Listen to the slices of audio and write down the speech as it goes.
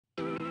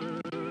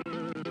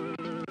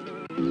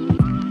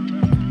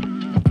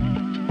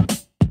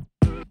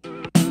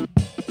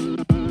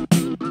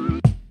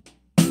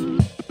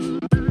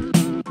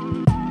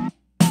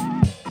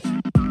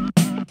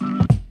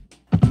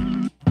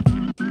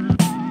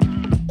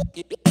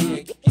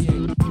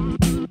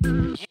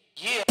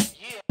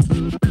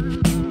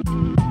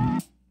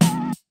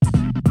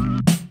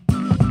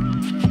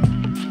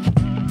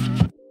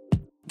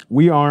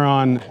We are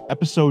on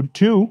episode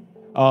 2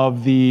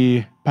 of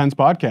the Penz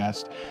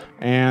Podcast,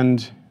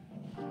 and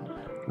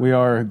we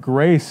are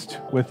graced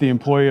with the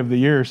Employee of the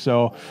Year.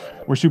 So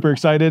we're super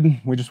excited.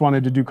 We just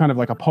wanted to do kind of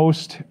like a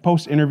post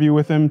interview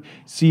with him,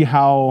 see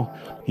how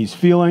he's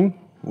feeling,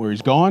 where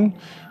he's going,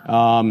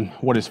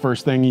 what his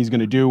first thing he's going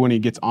to do when he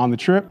gets on the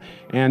trip,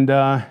 and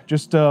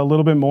just a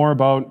little bit more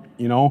about,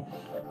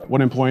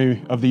 what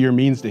Employee of the Year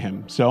means to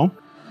him. So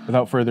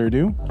without further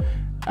ado,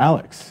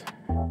 Alex.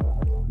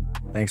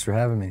 Thanks for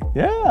having me.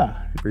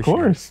 Yeah, of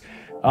course.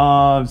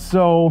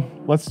 So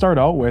let's start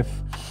out with,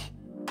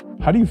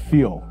 how do you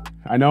feel?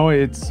 I know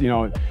it's,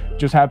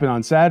 just happened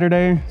on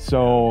Saturday,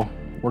 so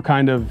we're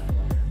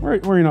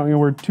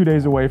 2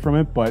 days away from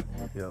it, but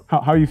Yep.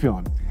 how are you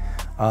feeling?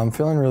 I'm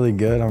feeling really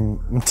good.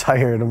 I'm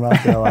tired, I'm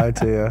not gonna lie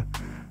to you.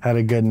 Had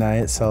a good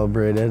night,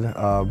 celebrated,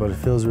 but it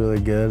feels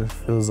really good. It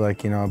feels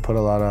like, I put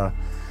a lot of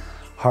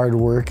hard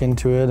work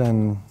into it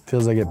and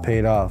feels like it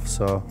paid off.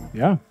 So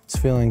Yeah. it's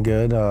feeling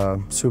good.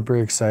 Super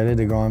excited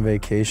to go on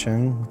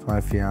vacation with my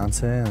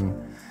fiance, and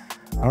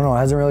I don't know, it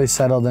hasn't really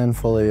settled in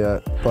fully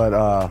yet, but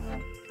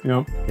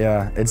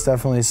yeah, it's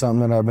definitely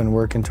something that I've been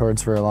working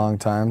towards for a long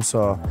time.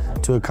 So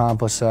to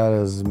accomplish that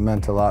has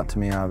meant a lot to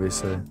me,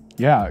 obviously.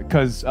 Yeah,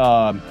 because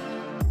I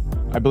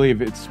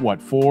believe it's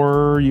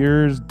 4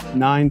 years,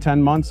 9,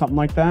 10 months, something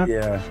like that?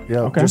 Yeah,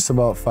 Okay. Just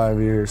about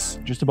 5 years.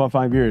 Just about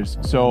 5 years.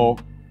 So,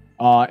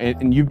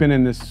 and you've been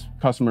in this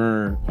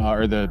customer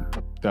or the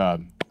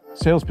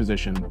sales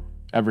position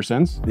ever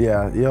since?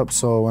 Yep.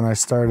 So when I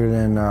started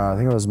in, I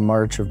think it was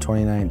March of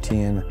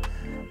 2019,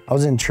 I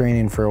was in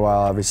training for a while,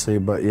 obviously,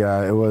 but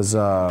yeah, it was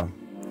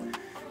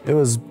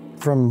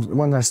from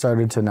when I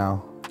started to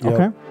now. Yep.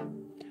 Okay.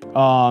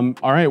 All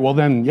right. Well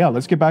then, yeah,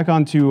 let's get back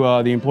onto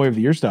the Employee of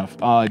the Year stuff.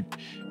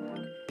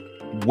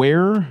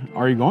 Where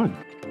are you going?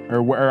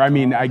 Or where,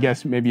 I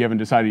guess maybe you haven't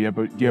decided yet,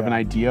 but do you have an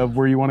idea of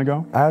where you want to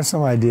go? I have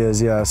some ideas,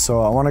 yeah.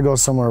 So I want to go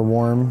somewhere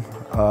warm.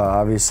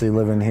 Obviously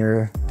living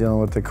here, dealing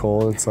with the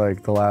cold, it's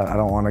like I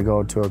don't want to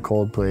go to a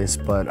cold place,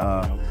 but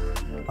I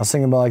was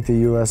thinking about like the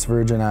U.S.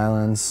 Virgin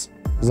Islands.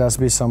 There has to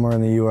be somewhere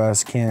in the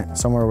U.S.,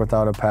 somewhere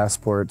without a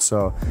passport.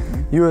 So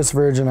U.S.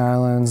 Virgin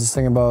Islands, just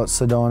thinking about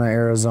Sedona,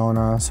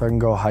 Arizona, so I can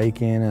go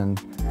hiking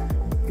and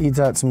eat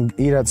at some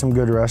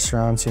good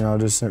restaurants,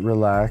 just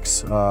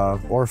relax,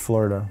 or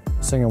Florida.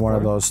 Singing one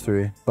of those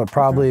three, but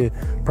probably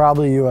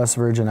U.S.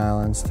 Virgin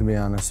Islands, to be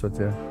honest with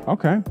you.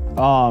 Okay.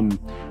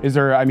 Is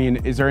there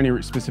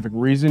any specific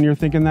reason you're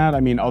thinking that?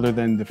 Other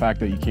than the fact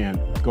that you can't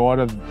go out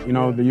of,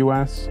 the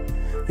U.S.?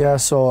 Yeah,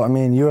 so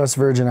U.S.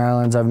 Virgin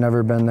Islands, I've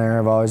never been there.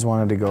 I've always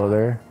wanted to go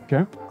there.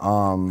 Okay.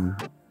 And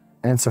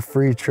it's a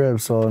free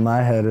trip, so in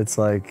my head, it's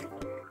like,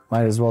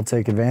 might as well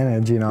take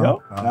advantage, Yep,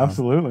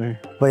 absolutely.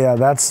 But yeah,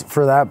 that's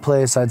for that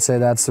place. I'd say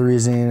that's the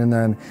reason. And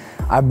then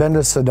I've been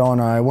to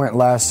Sedona. I went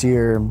last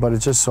year, but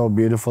it's just so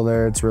beautiful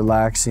there. It's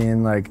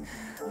relaxing. Like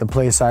the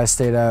place I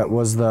stayed at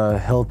was the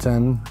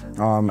Hilton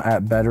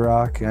at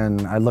Bedrock,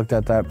 and I looked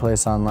at that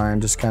place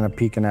online, just kind of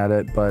peeking at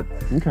it. But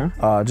okay.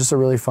 Just a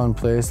really fun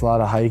place. A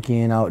lot of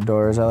hiking,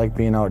 outdoors. I like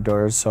being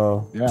outdoors,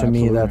 so to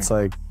absolutely. me that's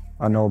like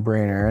a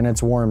no-brainer, and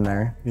it's warm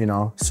there,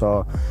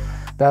 So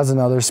that's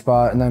another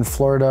spot. And then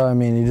Florida,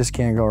 you just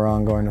can't go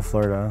wrong going to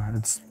Florida.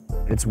 It's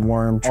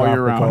warm, tropical. All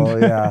year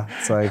round. Yeah,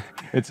 it's like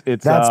it's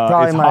that's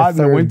probably it's my hot in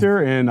the third. winter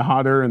and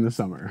hotter in the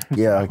summer.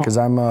 Yeah, because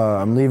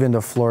I'm leaving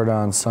to Florida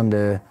on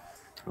Sunday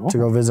to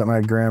go visit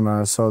my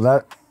grandma.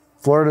 So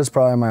Florida's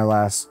probably my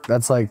last.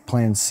 That's like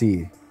plan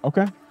C.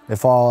 Okay.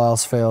 If all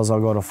else fails,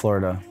 I'll go to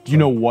Florida. Do you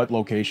know what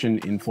location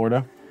in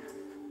Florida?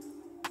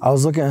 I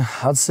was looking,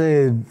 I'd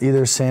say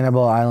either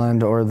Sanibel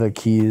Island or the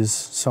Keys,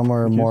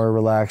 somewhere more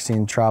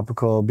relaxing,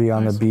 tropical, be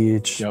on the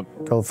beach,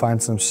 go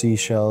find some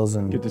seashells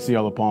and get to see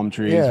all the palm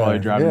trees while you're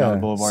driving down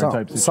the boulevard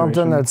type situation.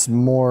 Something that's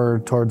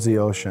more towards the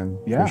ocean,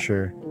 for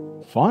sure.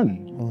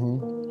 Fun.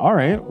 All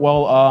right.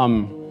 Well,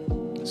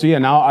 so yeah,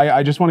 now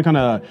I just want to kind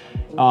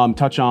of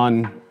touch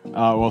on,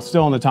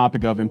 still on the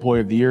topic of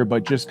Employee of the Year,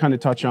 but just kind of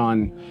touch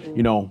on,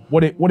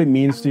 what it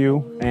means to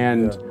you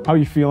and how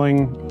you're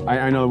feeling.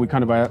 I know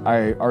that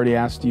I already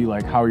asked you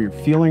like how you're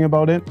feeling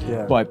about it,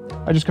 but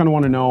I just kind of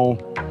want to know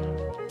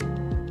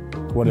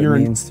what it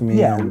means to me.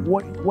 Yeah,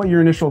 what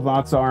your initial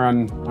thoughts are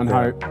on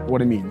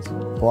what it means.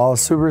 Well, I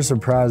was super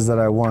surprised that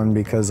I won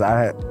because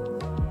I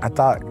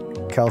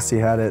thought Kelsey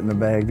had it in the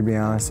bag, to be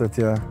honest with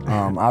you.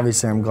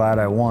 Obviously, I'm glad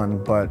I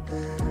won, but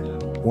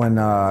when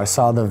I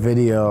saw the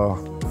video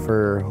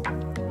for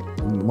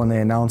when they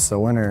announced the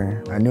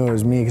winner, I knew it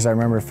was me because I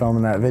remember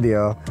filming that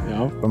video,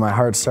 but my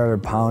heart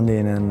started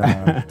pounding and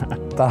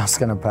thought I was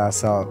gonna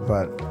pass out.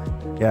 But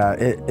Yeah,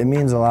 it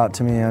means a lot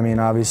to me. I mean,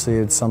 obviously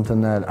it's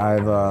something that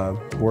I've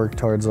worked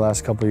towards the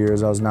last couple of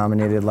years. I was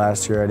nominated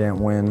last year, I didn't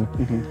win,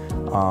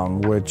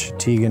 which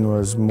Tegan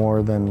was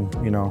more than,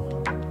 you know,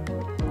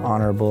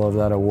 honorable of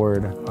that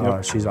award.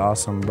 She's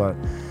awesome, but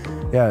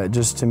yeah,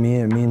 just to me,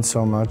 it means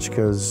so much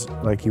because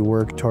like you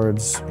work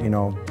towards, you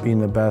know, being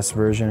the best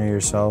version of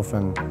yourself,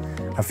 and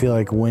I feel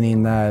like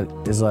winning that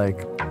is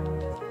like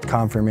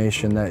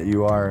confirmation that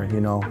you are, you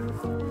know.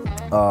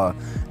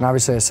 And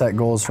obviously I set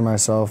goals for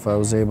myself. I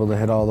was able to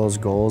hit all those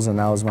goals, and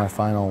that was my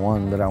final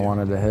one that I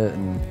wanted to hit.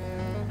 And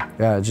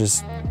yeah,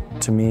 just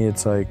to me,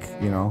 it's like,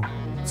 you know,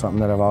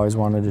 something that I've always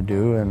wanted to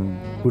do, and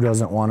who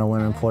doesn't want to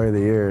win Employee of the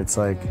Year? It's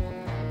like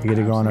you get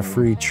to go on a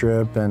free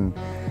trip, and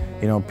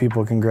you know,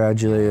 people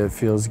congratulate you. It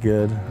feels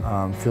good.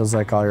 Feels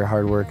like all your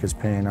hard work is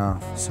paying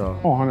off. So.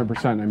 Oh,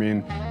 100%. I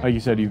mean, like you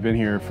said, you've been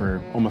here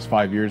for almost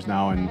 5 years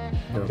now, and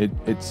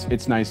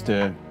it's nice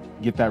to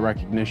get that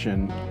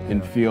recognition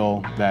and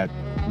feel that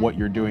what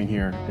you're doing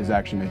here is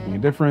actually making a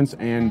difference,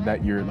 and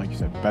that you're, like you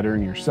said,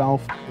 bettering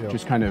yourself.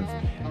 Just kind of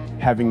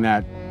having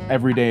that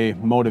everyday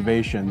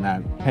motivation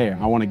that, hey,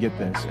 I want to get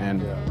this,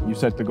 and you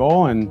set the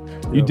goal, and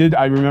you did.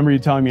 I remember you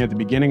telling me at the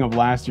beginning of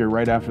last year,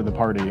 right after the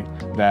party,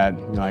 that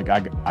you're like,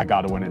 I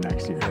got to win it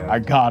next year. I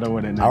got to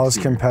win it next year. I was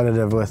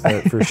competitive with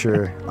it for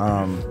sure.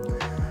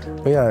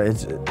 But yeah,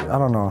 I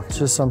don't know, it's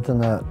just something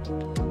that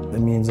it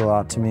means a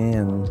lot to me,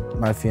 and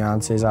my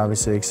fiance is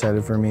obviously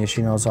excited for me.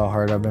 She knows how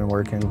hard I've been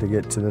working to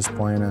get to this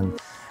point, and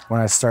when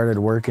I started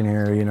working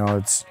here, you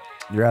know,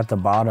 you're at the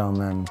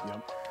bottom, and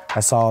I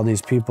saw all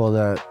these people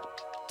that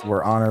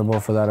were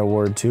honorable for that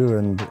award too,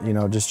 and you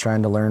know, just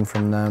trying to learn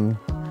from them,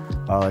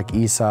 like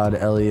Esad,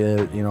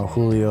 Elliot, you know,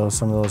 Julio,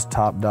 some of those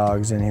top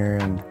dogs in here,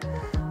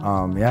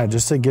 and yeah,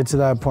 just to get to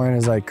that point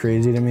is like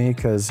crazy to me,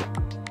 because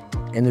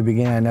in the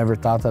beginning I never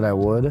thought that I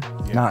would,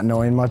 not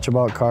knowing much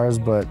about cars,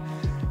 but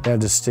yeah,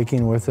 just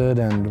sticking with it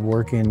and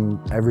working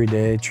every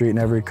day, treating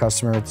every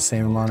customer with the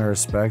same amount of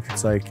respect.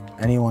 It's like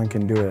anyone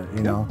can do it,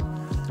 you know?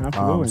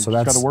 Absolutely. So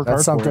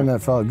that's something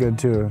that felt good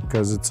too,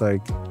 because it's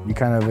like you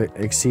kind of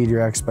exceed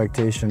your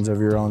expectations of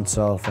your own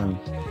self, and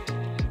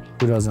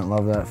who doesn't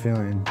love that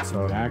feeling?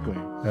 So exactly.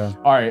 Yeah.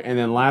 All right, and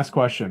then last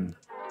question.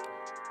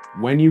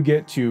 When you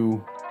get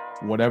to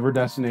whatever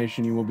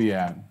destination you will be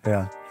at,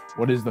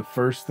 what is the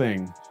first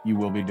thing you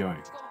will be doing?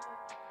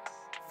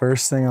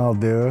 First thing I'll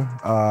do,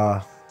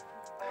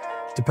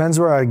 depends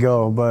where I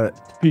go,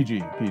 but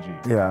PG.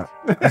 Yeah.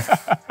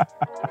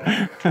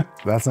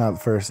 That's not the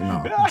first,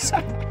 no.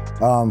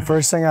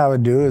 First thing I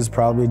would do is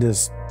probably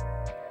just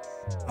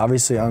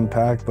obviously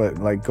unpack, but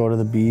like go to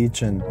the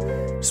beach and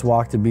just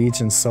walk the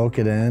beach and soak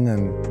it in,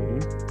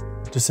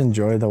 and just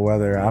enjoy the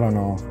weather. I don't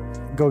know.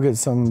 Go get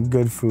some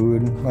good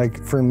food.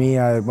 Like for me,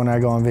 when I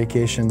go on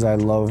vacations, I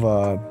love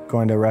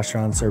going to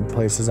restaurants or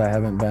places I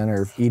haven't been,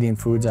 or eating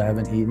foods I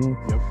haven't eaten.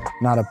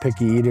 Not a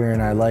picky eater,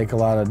 and I like a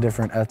lot of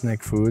different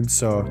ethnic foods.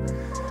 So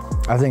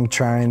I think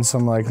trying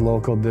some like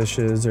local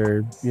dishes,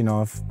 or you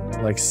know,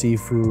 like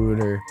seafood,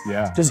 or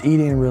just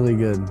eating really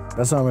good.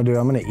 That's what I'm gonna do.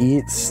 I'm gonna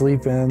eat,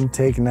 sleep in,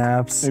 take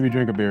naps. Maybe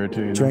drink a beer or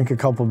two. You know? Drink a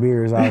couple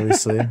beers,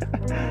 obviously.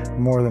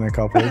 More than a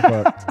couple,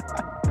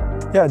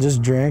 but yeah,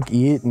 just drink,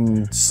 eat,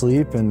 and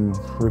sleep, and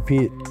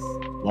repeat.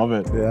 Love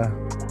it. Yeah.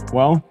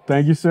 Well,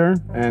 thank you, sir.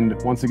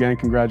 And once again,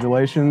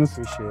 congratulations.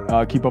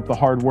 Appreciate it. Keep up the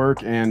hard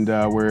work, and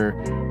we're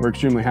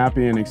extremely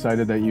happy and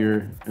excited that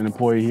you're an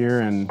employee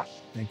here, and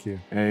thank you.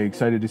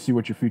 Excited to see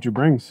what your future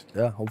brings.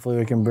 Yeah, hopefully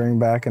we can bring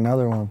back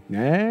another one.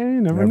 Hey,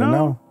 never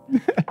know.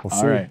 We'll see.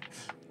 All right.